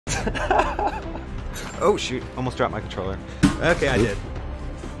Oh shoot! Almost dropped my controller. Okay, I did.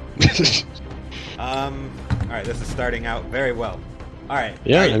 All right, this is starting out very well. All right.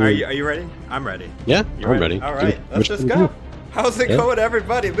 Yeah. Are you ready? I'm ready. Yeah, You I'm ready. All right, let's just go. How's it going,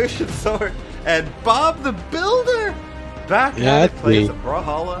 everybody? Lucian Sword and Bob the Builder back at the place of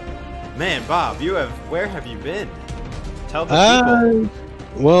Brawlhalla. Man, Bob, where have you been? Tell the people.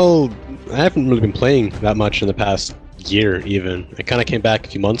 Well, I haven't really been playing that much in the past year, even. I kind of came back a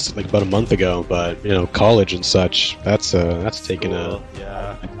few months, like about a month ago, but you know, college and such. That's taken a.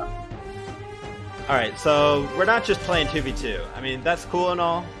 Yeah. All right, so we're not just playing 2v2. I mean, that's cool and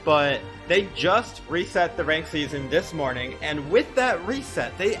all, but they just reset the rank season this morning, and with that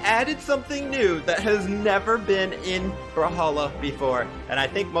reset, they added something new that has never been in Brawlhalla before, and I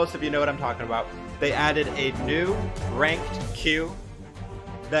think most of you know what I'm talking about. They added a new ranked queue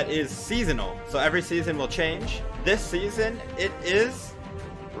that is seasonal, so every season will change. This season, it is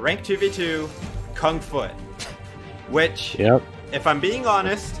ranked 2v2 Kung Foot, which, if I'm being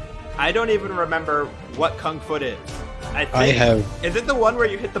honest, I don't even remember what Kung Foot is. Is it the one where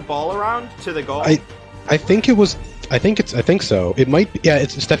you hit the ball around to the goal? I think it was. I think so. It might be. Yeah,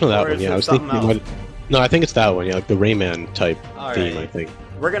 it's definitely that one. Yeah, I was thinking. No, I think it's that one. Yeah, like the Rayman type theme. I think.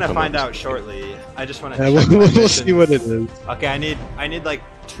 We're gonna find out shortly. I just want to. We'll see what it is. Okay, I need like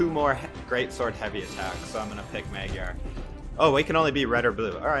 2 more great sword heavy attacks, so I'm gonna pick Magyar. Oh, we can only be red or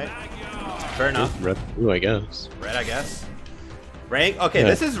blue. All right, fair enough. Red, blue, I guess. Red, I guess. Rank? Okay,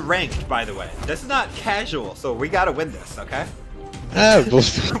 this is ranked, by the way. This is not casual, so we gotta win this, okay?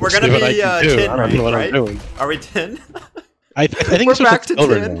 We're gonna be 10, right? Are we 10? I think we're it's back to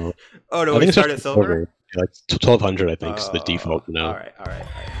silver 10. now. Oh, do we start at silver? Yeah, like 1200, I think, is the default now. All right. I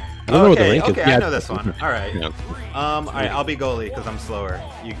don't know what the rank is. I know this one. All right. Yeah. All right, I'll be goalie because I'm slower.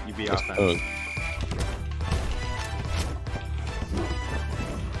 You be offense.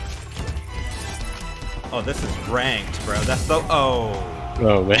 Oh, this is ranked, bro. That's so.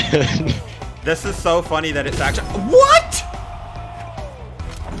 Oh man. This is so funny that it's actually. What?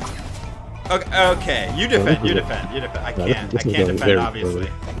 Okay. You defend. You defend. I can't defend, obviously.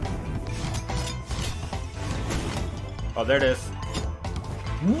 Oh, there it is.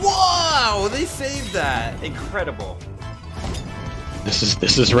 Whoa! They saved that. Incredible.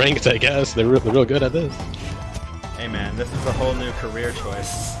 This is ranked, I guess. They're real good at this. Hey man, this is a whole new career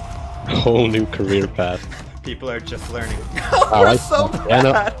choice. A whole new career path. People are just learning. We're so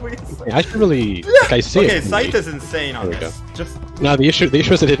bad. I should really. I see it. Okay, sight is insane on this. No, the issue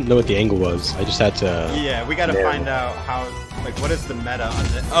is I didn't know what the angle was. I just had to. Yeah, we gotta find out how. Like, what is the meta on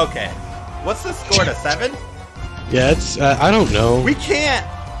this? Okay, what's the score to 7? Yeah, it's. I don't know. We can't.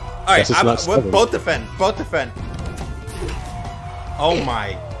 All right, both defend. Both defend. Oh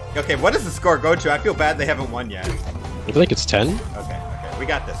my. Okay, what does the score go to? I feel bad they haven't won yet. I think it's 10. Okay, we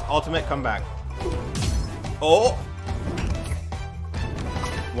got this. Ultimate comeback. Oh!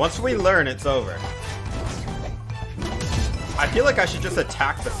 Once we learn, it's over. I feel like I should just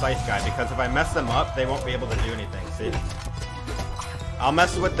attack the scythe guy because if I mess them up, they won't be able to do anything. See? I'll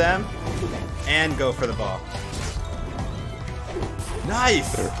mess with them and go for the ball.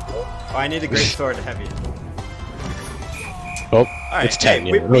 Nice! Oh, I need a great sword to heavy. Oh, right, it's 10.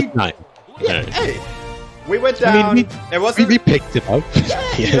 Hey, yeah, 9. Hey, we went down. I mean, it wasn't. We picked it up.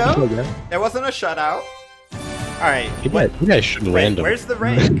 You know, it wasn't a shutout. All right. You guys shouldn't random. Where's the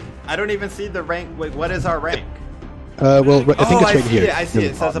rank? I don't even see the rank. Wait, what is our rank? Well, I think it's right here. I see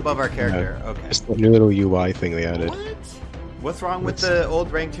it. It says above our character. Yeah. Okay. It's the new little UI thing they added. What? What's wrong with the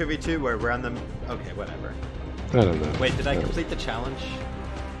old rank 2v2 where we're on the? Okay, whatever. I don't know. Wait, did I complete the challenge?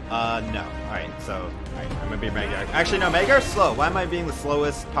 No. All right. So, I'm gonna be Magyar. Actually, no. Magyar's slow. Why am I being the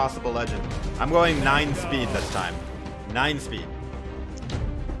slowest possible legend? I'm going 9 speed this time. 9 speed.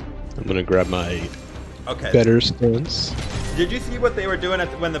 I'm gonna grab my better stance. Did you see what they were doing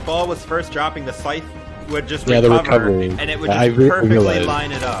when the ball was first dropping? The scythe would just recover, and it would just perfectly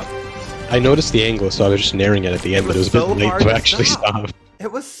line it up. I noticed the angle, so I was just naring it at the end, but it was a bit late to actually stop.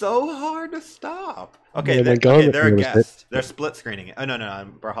 It was so hard to stop. Okay, they're a guest. They're split screening it. Oh no,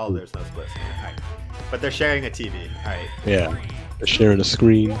 in Brawlhalla there's no split screening. All right. But they're sharing a TV. All right. Yeah, they're sharing a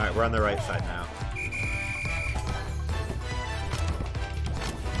screen. All right, we're on the right side now.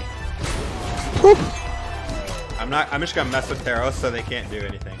 Whew. I'm just gonna mess with Theros so they can't do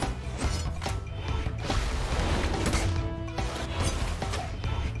anything.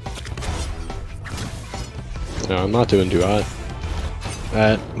 No, I'm not doing duat.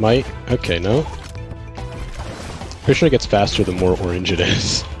 Might. Okay, no. Pretty sure it gets faster the more orange it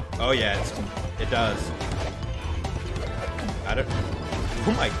is. Oh yeah, it does. I don't.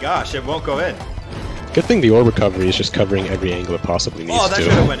 Oh my gosh, it won't go in. Good thing the orb recovery is just covering every angle it possibly needs to. Oh, that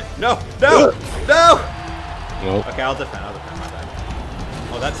should have went. No! No! No! Well, Okay, I'll defend. My bad.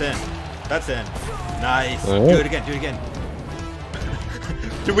 Oh, that's in. That's in. Nice. Oh. Do it again. Do it again.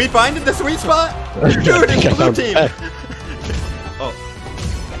 Did we find the sweet spot? Dude, it's blue team. Oh.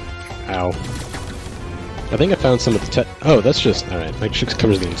 Ow. I think I found some of the oh, that's just alright. Like, just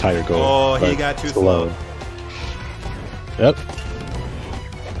covers the entire goal. Oh, he got too slow. Yep.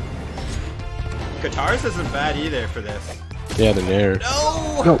 Guitars isn't bad either for this. Yeah, the nair.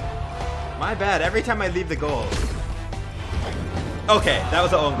 No! No. My bad. Every time I leave the goal. Okay, that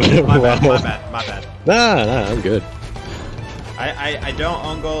was an own goal. My bad. My bad. My bad. Nah, I'm good. I don't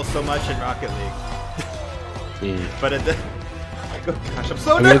own goals so much in Rocket League. But it. Oh gosh, I'm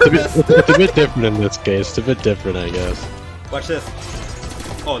so nervous! It's a bit different in this case. It's a bit different, I guess. Watch this.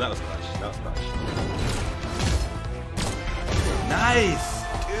 Oh, that was clutch. That was clutch. Nice!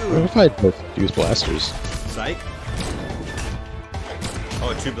 Dude! What if I both use blasters? Psych.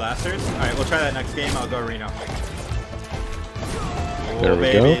 Oh, 2 blasters? Alright, we'll try that next game. I'll go Reno. Oh, There we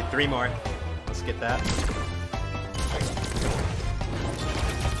baby. go. 3 more. Let's get that.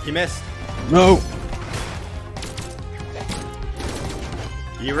 He missed. No!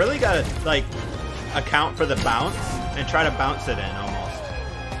 You really gotta, like, account for the bounce and try to bounce it in, almost.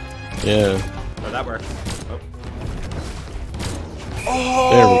 Yeah. Oh, that works.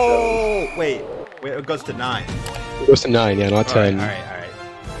 Oh, There we go. Wait, it goes to 9. It goes to 9, yeah, not 10. Alright.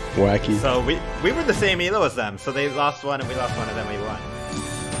 Wacky. So we were the same elo as them, so they lost 1 and we lost 1 and then we won.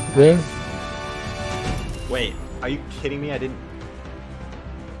 Yeah. Wait, are you kidding me?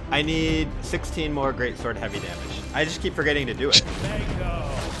 I need 16 more greatsword heavy damage. I just keep forgetting to do it.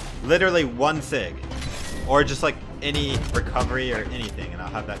 Literally 1 sig. Or just like any recovery or anything, and I'll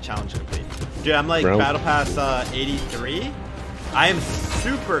have that challenge complete. Dude, I'm like Battle Pass 83. I am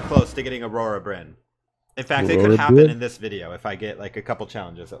super close to getting Aurora Bryn. In fact, it could happen in this video if I get like a couple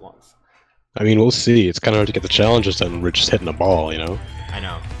challenges at once. I mean, we'll see. It's kind of hard to get the challenges done. We're just hitting a ball, you know? I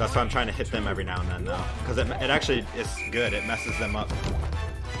know. That's why I'm trying to hit them every now and then, though. Because it actually is good. It messes them up.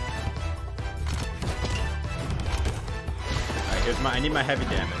 Alright, here's I need my heavy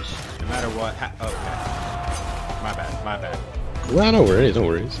damage. No matter what. Okay. My bad. Well, no worries, no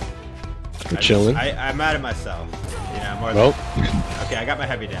worries. We're chilling. I'm mad at myself. You know, more Well. Okay, I got my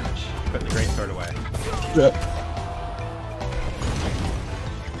heavy damage. Putting the greatsword away. Yep.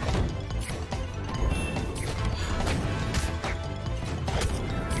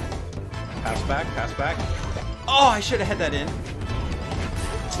 Pass back. Oh, I should have had that in.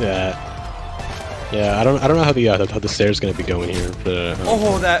 Yeah, I don't know how the stairs gonna be going here. But,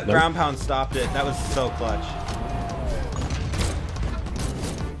 oh, that ground pound stopped it. That was so clutch.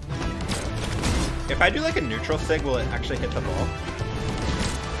 If I do like a neutral sig, will it actually hit the ball?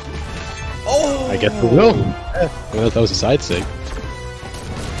 Oh! I guess it will. Yeah. Well, that was a side sig.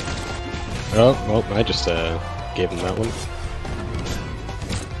 Oh, well, I just gave him that one.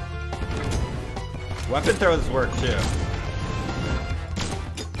 Weapon throws work too.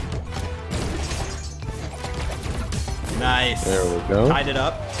 Nice. There we go. Tied it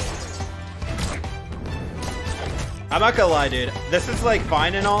up. I'm not gonna lie, dude. This is like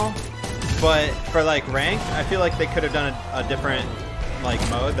fine and all, but for like ranked, I feel like they could have done a different like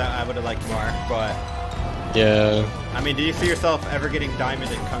mode that I would have liked more. But yeah. I mean, do you see yourself ever getting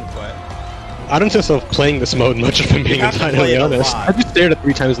diamond in Kung Foot? I don't see myself playing this mode much if I'm being entirely honest. I just stared at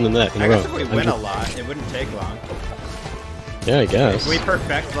 3 times in the net in a row. I guess if we win a lot, it wouldn't take long. Yeah, I guess. If we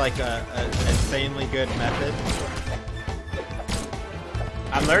perfect like an insanely good method.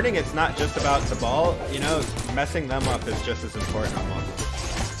 I'm learning it's not just about the ball, you know, messing them up is just as important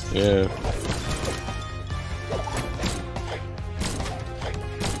almost. Yeah.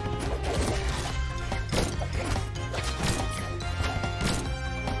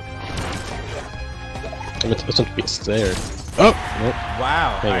 It's going to be a stair. Oh! Nope.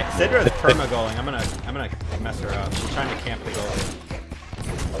 Wow. Alright, Sidra is perma-goaling. I'm gonna mess her up. She's trying to camp the goalie.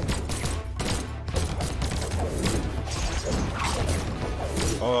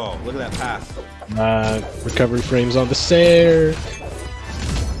 Oh, look at that pass. Recovery frames on the stair.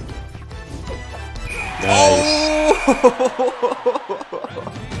 Nice. Oh!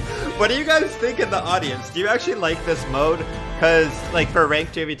 What do you guys think in the audience? Do you actually like this mode? Because, like, for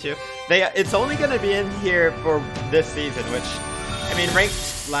ranked 2v2, it's only going to be in here for this season, which, I mean, ranked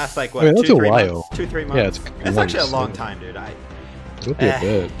lasts like, what, 2-3 months? 2-3 months? Yeah, it's actually a long time, dude. It'll be a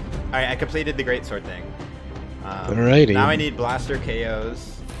bit. Alright, I completed the greatsword thing. Alrighty. Now I need blaster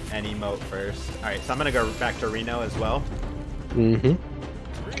KOs and emote first. Alright, so I'm going to go back to Reno as well. Mm-hmm.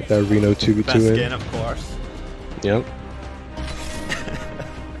 Get that Reno 2v2 Best in. skin, of course. Yep.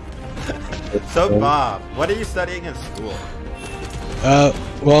 So Bob, what are you studying in school?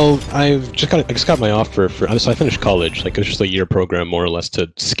 Well, I just got my offer for. So I finished college. Like it was just a year program, more or less,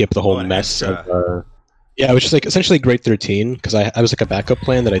 to skip the whole mess of. Yeah, it was just like essentially grade 13 because I was like a backup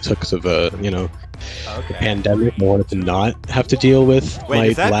plan that I took because of the pandemic. I wanted to not have to deal with my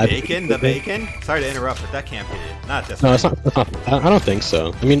is that lab. bacon? The bacon? Sorry to interrupt, but that can't be not this. No, it's not. I don't think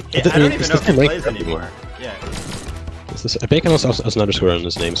so. I mean, I don't even know if he plays anymore. Yeah. Bacon also has an underscore on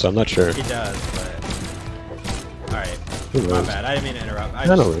his name, so I'm not sure. He does, but all right. My bad. I didn't mean to interrupt.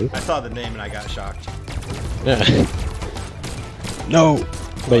 I saw the name and I got shocked. Yeah. No.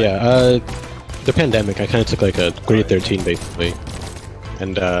 But yeah, the pandemic, I kind of took like a grade 13 basically,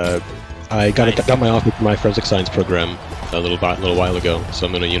 and I got my offer for my forensic science program a little while ago. So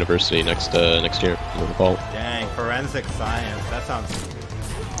I'm in a university next year in the fall. Dang, forensic science. That sounds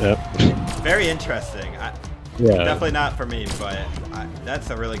very interesting. Yeah. Definitely not for me, but that's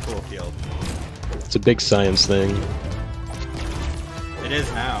a really cool field. It's a big science thing. It is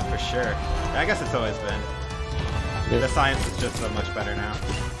now, for sure. I guess it's always been. Yeah. The science is just so much better now.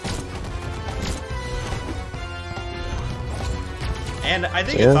 And I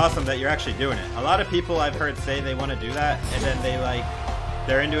think it's awesome that you're actually doing it. A lot of people I've heard say they want to do that, and then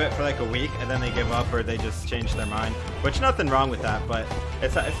they're into it for like a week, and then they give up or they just change their mind. Which nothing wrong with that, but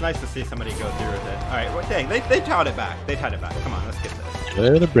it's nice to see somebody go through with it. All right, well, dang, they taught it back. They taught it back. Come on, let's get this.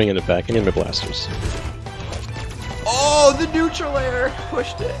 They're bringing it back. I need my blasters. Oh, the neutral air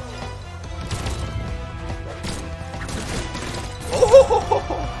pushed it.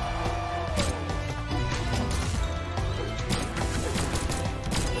 Oh!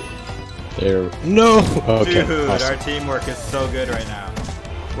 There. No. Okay. Dude, awesome. our teamwork is so good right now.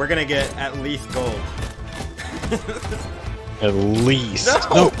 We're gonna get at least gold. At least.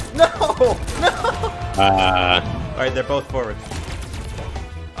 No. No. All right, they're both forwards.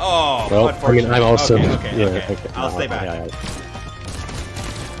 Oh, well, I mean, I'm also. Okay. I'll stay back. Yeah.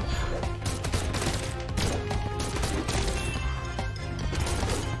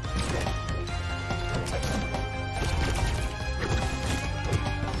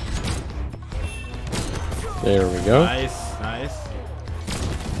 There we go. Nice.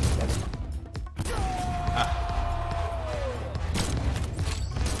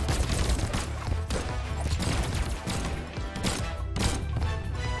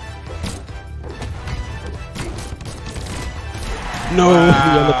 No!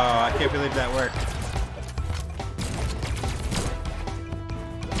 Wow, I can't believe that worked.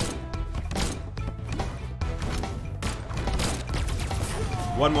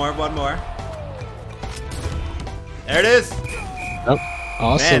 One more. There it is! Oh,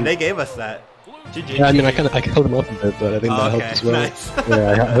 awesome. Man, they gave us that. GG. Yeah, I mean, I held them up a bit, but I think that helped as well. Nice.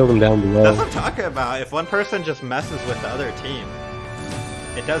 Yeah, I held them down below. That's what I'm talking about. If one person just messes with the other team,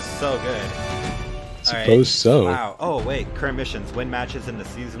 it does so good. Suppose so. Wow. Oh, wait. Current missions. Win matches in the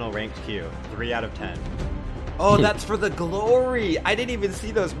seasonal ranked queue. 3 out of 10. Oh, that's for the glory. I didn't even see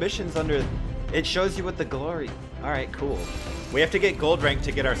those missions under... It shows you what the glory... Alright, cool. We have to get gold rank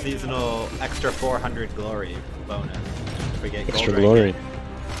to get our seasonal extra 400 glory bonus. If we get extra gold glory.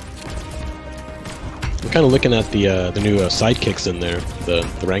 I'm kind of looking at the new sidekicks in there, the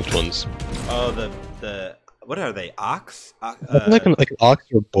ranked ones. Oh, the what are they? Ox? Like an ox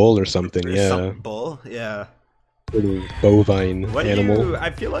or bull or something. Yeah. Some bull. Yeah. Pretty bovine animal. I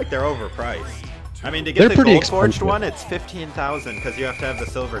feel like they're overpriced. I mean, to get the gold forged one, it's 15,000 because you have to have the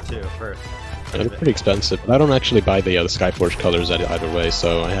silver too first. Yeah, they're pretty expensive. But I don't actually buy the Skyforge colors either way,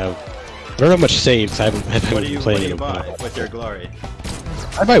 so I don't have much saved. So I haven't been playing. What do you buy with your glory?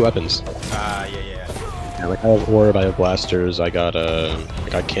 I buy weapons. Yeah, like I have orb, I have blasters, I got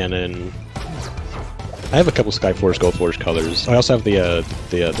cannon. I have a couple Skyforge, Goldforge colors. I also have the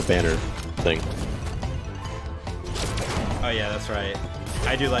banner thing. Oh yeah, that's right.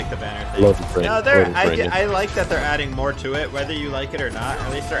 I do like the banner thing. Love the frame. No, I like that they're adding more to it, whether you like it or not.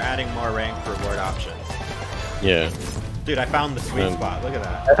 At least they're adding more ranked reward options. Yeah. Dude, I found the sweet spot. Look at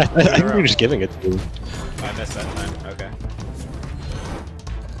that. I think we're just giving it to you. Oh, I missed that time. Okay.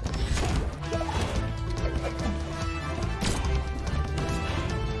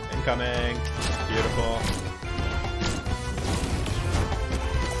 Incoming. Beautiful.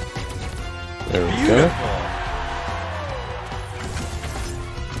 There we go.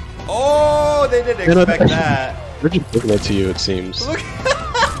 Oh, they didn't expect that. We're just giving it to you, it seems. Look.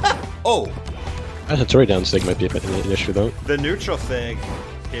 Oh. That Tory down sig might be an issue, though. The neutral sig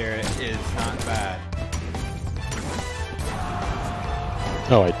here is not bad.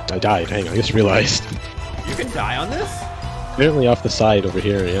 Oh, I died. Hang on, I just realized. You can die on this? Apparently off the side over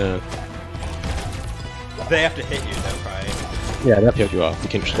here, yeah. They have to hit you, though, right? Yeah, they have to hit you off. You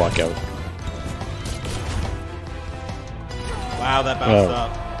can't just walk out. Wow, that bounced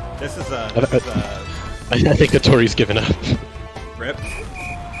up. This is a... I think Hattori's given up. Rip.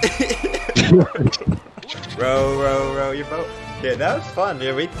 row your boat. Yeah, that was fun.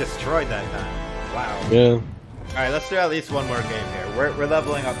 Yeah, we destroyed that time. Wow. Yeah. Alright, let's do at least one more game here. We're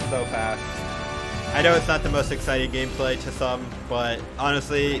leveling up so fast. I know it's not the most exciting gameplay to some, but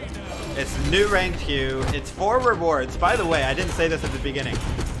honestly, it's new ranked queue. It's 4 rewards. By the way, I didn't say this at the beginning,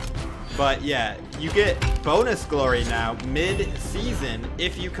 but yeah, you get bonus glory now mid-season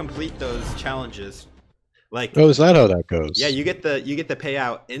if you complete those challenges. Like, oh, is that how that goes? Yeah, you get the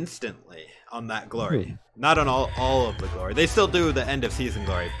payout instantly on that glory. Not on all of the glory. They still do the end of season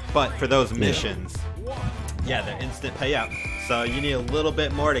glory, but for those missions, yeah, they're instant payout. So you need a little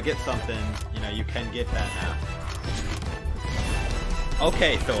bit more to get something. You know, you can get that now.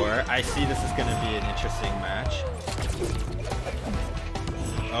 Okay, Thor, I see this is going to be an interesting match.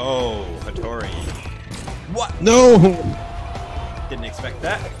 Oh, Hattori. What? No! Didn't expect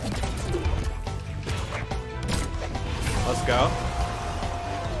that. Let's go.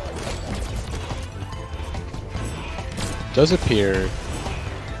 It does appear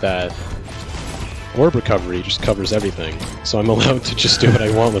that orb recovery just covers everything, so I'm allowed to just do what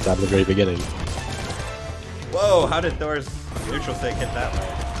I want with that at the very beginning. Whoa, how did Thor's neutral stick hit that way?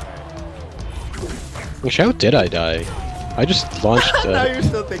 Actually, how did I die? I just launched... Now you're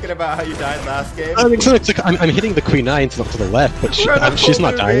still thinking about how you died last game? I mean, so it's like I'm hitting the Queen 9 to the left, but she's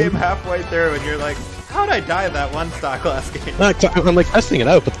not dying. Game halfway through and you're like, how'd I die that one stock last game? I'm like testing it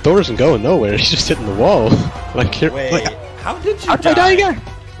out, but Thor isn't going nowhere. He's just hitting the wall. Wait, how did you how did I die again?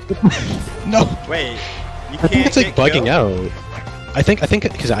 No. Wait, you can't I think it's like bugging out. I think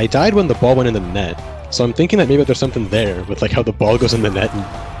because I died when the ball went in the net, so I'm thinking that maybe there's something there with like how the ball goes in the net. And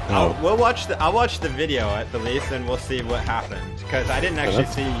I'll watch the video at the least, and we'll see what happened because I didn't actually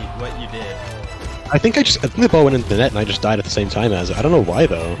see what you did. I think the ball went into the net and I just died at the same time as it. I don't know why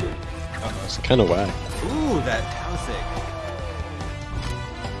though. It's kind of whack. Ooh, that Tausig.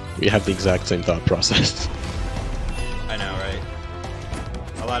 We have the exact same thought process. I know, right?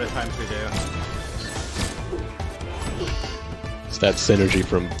 A lot of times we do. It's that synergy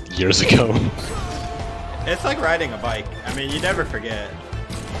from years ago. It's like riding a bike. I mean, you never forget.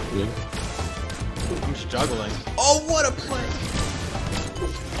 Yeah. I'm struggling. Oh, what a play!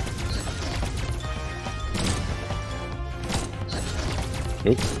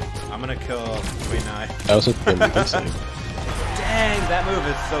 Nope. I'm gonna kill Queen Eye. That was a good save. Dang, that move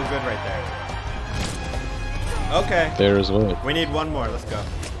is so good right there. Okay. There as well. We need one more. Let's go.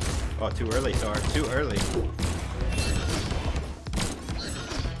 Oh, too early, Thor. Too early.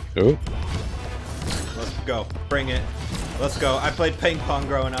 Oh. Let's go. Bring it. Let's go. I played ping pong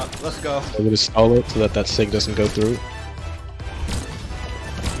growing up. Let's go. I'm gonna stall it so that sig doesn't go through.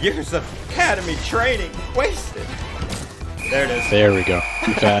 Years of academy training wasted. There it is. There we go.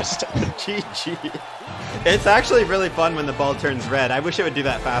 Too fast. GG. It's actually really fun when the ball turns red. I wish it would do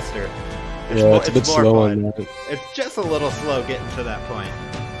that faster. It's a bit slow on that. It's just a little slow getting to that point.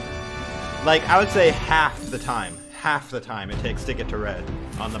 Like, I would say half the time it takes to get to red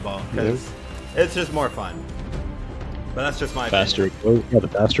on the ball. Because it's just more fun. But that's just my faster opinion. it goes, yeah, the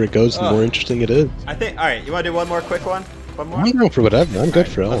faster it goes, the more interesting it is. I think, alright, you want to do one more quick one? One more? I'm going for whatever. I'm good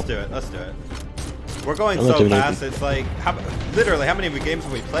for all. Let's do it. Let's do it. We're going so fast. It's like, literally, how many games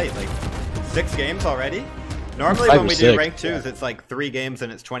have we played? Like 6 games already? Normally when we do rank 2s, it's like 3 games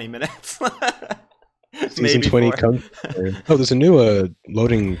and it's 20 minutes. Season 20 comes. Oh, there's a new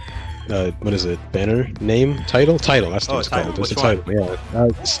loading. What is it? Banner name title? That's what it's called. It's a title. Yeah.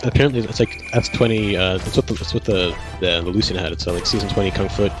 Apparently, it's like S20. It's what the Lucian had. It's like season 20 Kung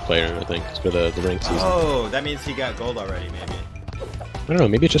Fu player. I think it's for the ranked season. Oh, that means he got gold already. Maybe. I don't know.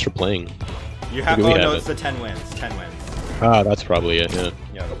 Maybe it's just for playing. You have. Oh no, it's the 10 wins. 10 wins. Ah, that's probably it. Yeah.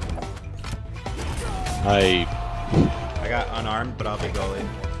 Yep. I got unarmed, but I'll be goalie.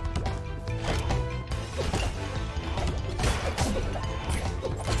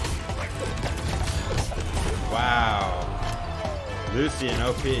 Wow. Lucian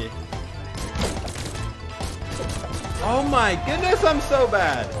OP. Oh my goodness, I'm so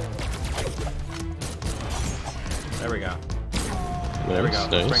bad. There we go. There we go.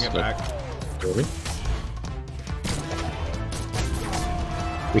 Let's bring it back.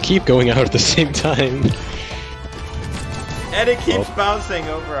 We keep going out at the same time. And it keeps bouncing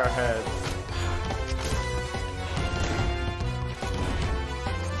over our heads.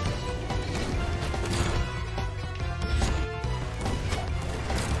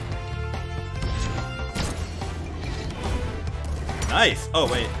 Nice! Oh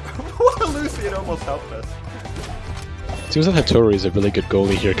wait, Lucian almost helped us. Seems like Hattori is a really good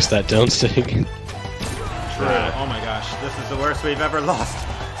goalie here because that down stick. True. Oh my god. gosh, this is the worst we've ever lost.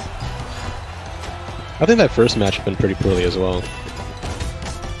 I think that first match went pretty poorly as well.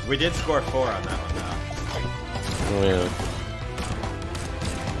 We did score 4 on that one, though. Oh, yeah.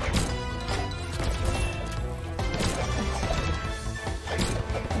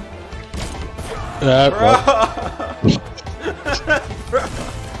 Well. Bro,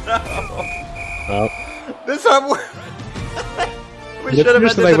 no. Well. This time we should have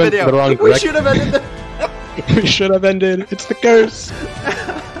ended the video. We should have ended the... We should have ended. It's the curse.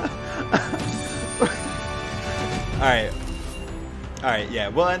 Alright, yeah,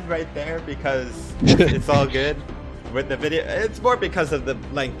 we'll end right there because it's all good with the video. It's more because of the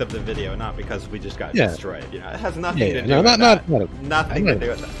length of the video, not because we just got destroyed. You know, it has nothing to do with that. Nothing to do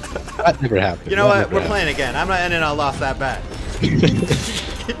with that. That never happened. You know what? We're playing again. I'm not ending on loss that bad.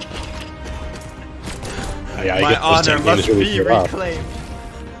 My honor must be reclaimed.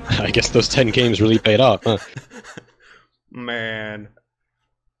 I guess those 10 games really paid off, huh? Man.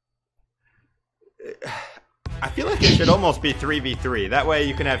 I feel like it should almost be 3v3. That way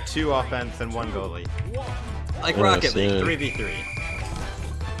you can have 2 offense and 1 goalie. Like Rocket League, 3v3.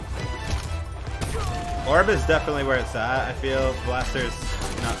 Orb is definitely where it's at. I feel Blasters,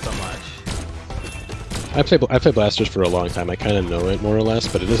 not so much. I've played Blasters for a long time. I kind of know it more or less,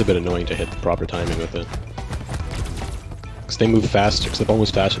 but it is a bit annoying to hit the proper timing with it. Because they move faster, because the ball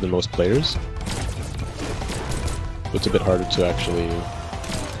moves faster than most players. So it's a bit harder to actually...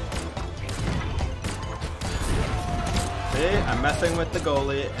 See, I'm messing with the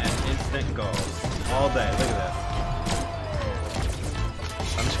goalie and instant goals. All day, look at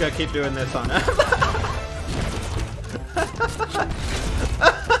this. I'm just gonna keep doing this on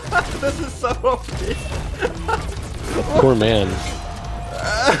This is so OP. Poor man.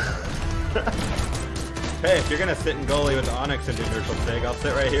 Hey, if you're gonna sit in goalie with Onyx and do neutral sig, I'll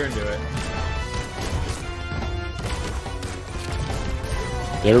sit right here and do it.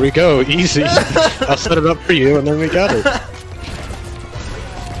 There we go, easy. I'll set it up for you, and then we got it.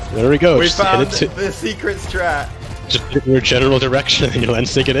 There we go. We found the secret strat. Just in your general direction, and you'll then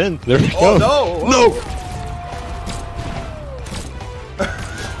stick it in. There we go. Oh no! No!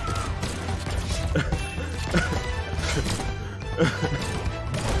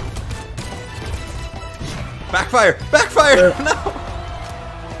 Backfire! Backfire! No!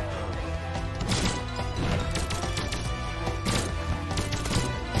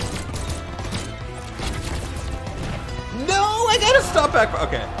 No! I gotta stop backfire!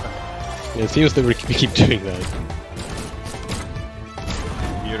 Okay. Yeah, it seems that we keep doing that.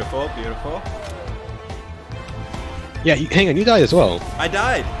 Beautiful, beautiful. Yeah, hang on, you died as well. I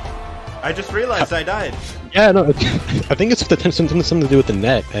died! I just realized I died. Yeah, no, I think it's something to do with the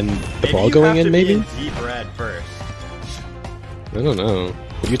net and the ball going in, maybe? Maybe you have to be in deep red first. I don't know.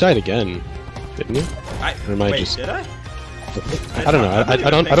 But you died again, didn't you? Or am I just... did I? I don't know. I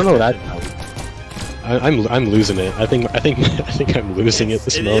don't know that. I'm losing it. I think I'm losing it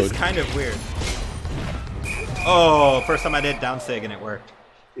this mode. It is kind of weird. Oh, first time I did down sig and it worked.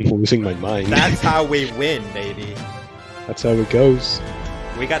 I'm losing my mind. That's how we win, baby. That's how it goes.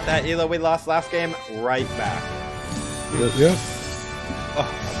 We got that elo we lost last game right back. Yeah. Oh,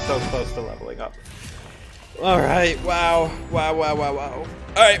 I'm so close to leveling up. Alright, wow.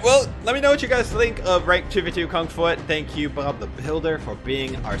 Alright, well, let me know what you guys think of Ranked 2v2 Kung Fu. Thank you, Bob the Builder, for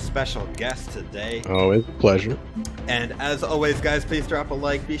being our special guest today. Always a pleasure. And as always, guys, please drop a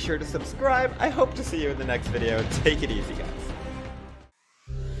like. Be sure to subscribe. I hope to see you in the next video. Take it easy, guys.